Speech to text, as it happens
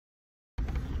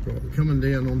Right, we're coming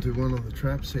down onto one of the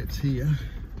trap sets here.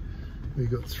 We've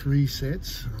got 3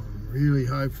 sets. I'm really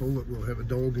hopeful that we'll have a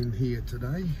dog in here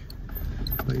today,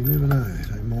 but you never know,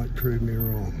 they might prove me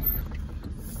wrong.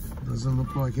 Doesn't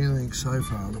look like anything so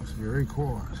far, it looks very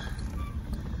quiet.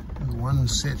 There's one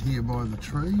set here by the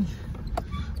tree.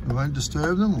 We won't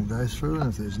disturb them, we'll go through, and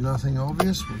if there's nothing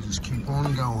obvious, we'll just keep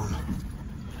on going.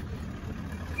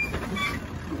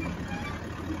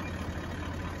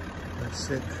 That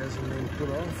set hasn't been put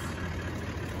off.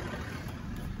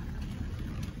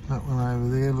 That one over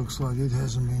there looks like it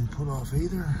hasn't been put off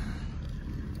either.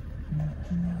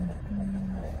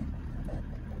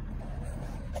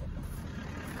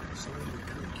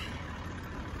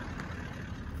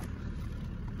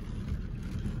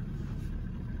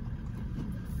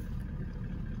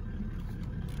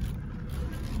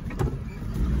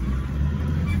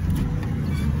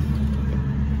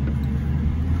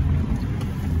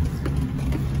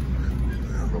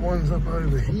 One's up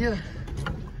over here.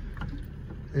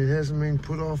 It hasn't been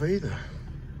put off either.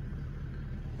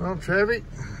 Well, Travi.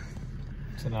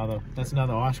 That's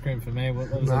another ice cream for me. What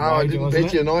was no, I didn't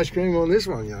bet you an ice cream on this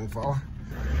one, young fella.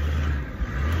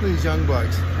 These young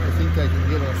blokes, they think they can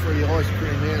get a free ice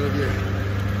cream out of you.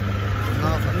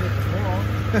 Nothing.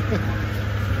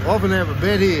 I often have a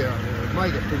bet here. I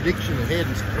make a prediction ahead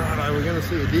and say, righto, we're going to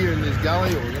see a deer in this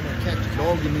gully, or we're going to catch a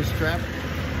dog in this trap.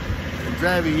 And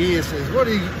Travi here says, what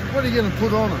are you going to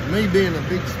put on it? Me being a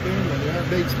big spender, you know,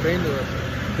 big spender,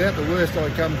 about the worst I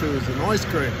come to is an ice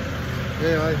cream.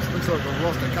 Anyway, it looks like I've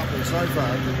lost a couple so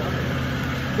far.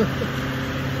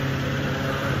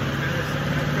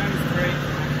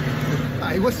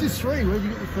 Hey, what's this 3? Where'd you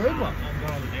get the 3rd one? I'm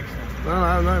going to the next one. No,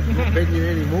 I'm not betting you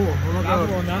anymore.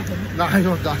 Double or nothing? No,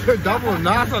 not double or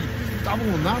nothing. Double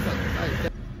or nothing. Hey.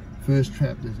 First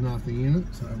trap, there's nothing in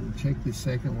it, so we'll check this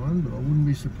second one, but I wouldn't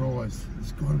be surprised.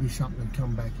 There's got to be something to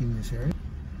come back in this area.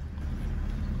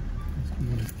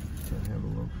 Let's go have a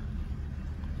look.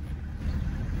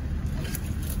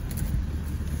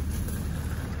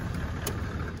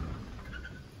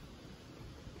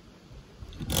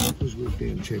 Just walk down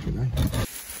and check it, eh?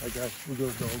 Okay, we've got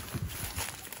a dog.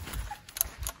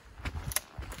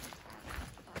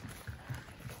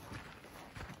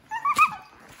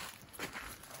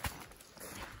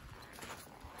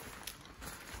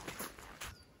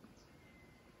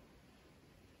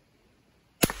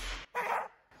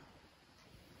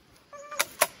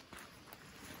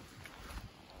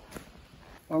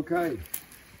 Okay,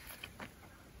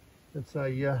 that's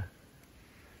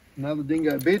another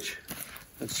dingo bitch.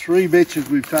 That's 3 bitches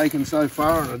we've taken so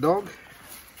far on a dog.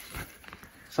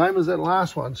 Same as that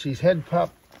last one. She's had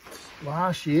pups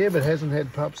last year, but hasn't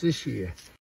had pups this year.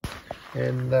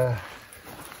 And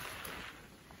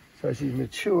so she's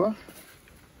mature.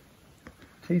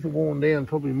 Teeth are worn down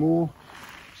probably more.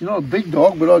 She's not a big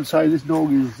dog, but I'd say this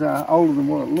dog is older than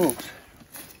what it looks.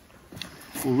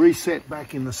 We'll reset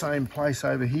back in the same place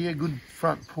over here. Good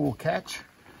front paw catch.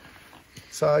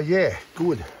 So yeah,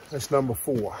 good. That's number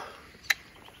 4.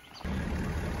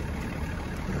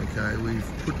 Okay,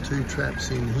 we've put 2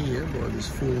 traps in here by this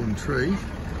fallen tree.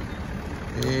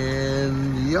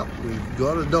 And yep, we've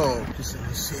got a dog. Just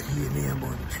gonna sit here now by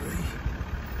the tree.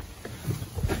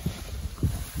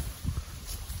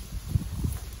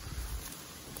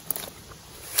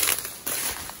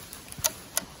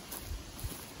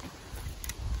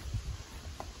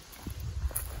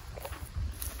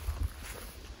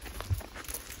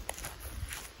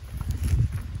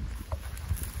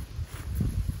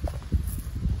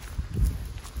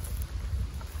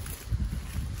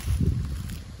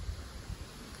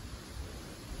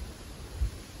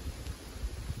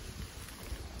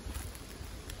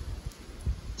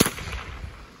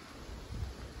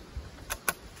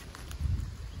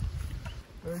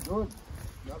 Very good.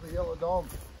 Another yellow dog.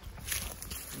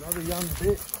 Another young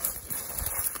bit.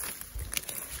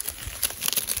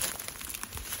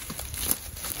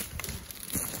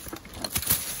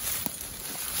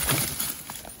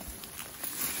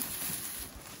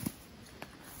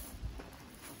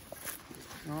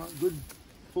 Alright, good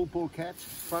full paw catch,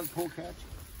 front paw catch.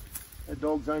 That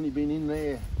dog's only been in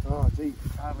there, gee,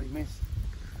 hardly missed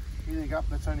anything up.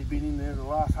 That's only been in there the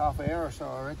last half hour or so,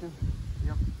 I reckon.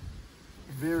 Yep.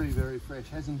 Very, very fresh.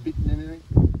 Hasn't bitten anything.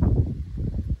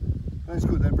 That's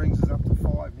good. That brings us up to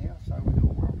 5 now, so we're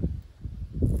doing well.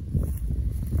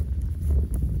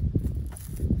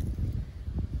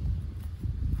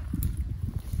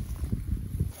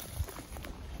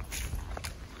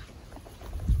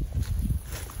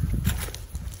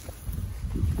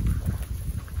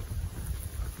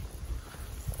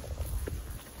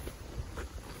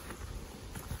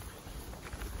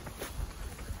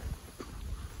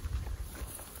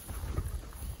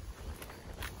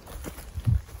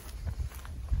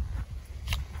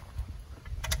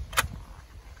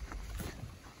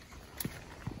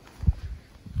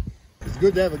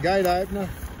 good to have a gate opener.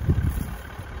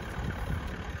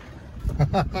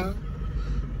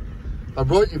 I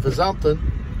brought you for something.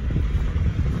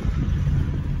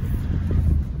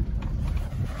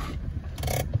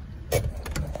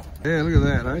 Yeah, look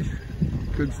at that, eh?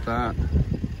 Good start.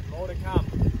 More to come.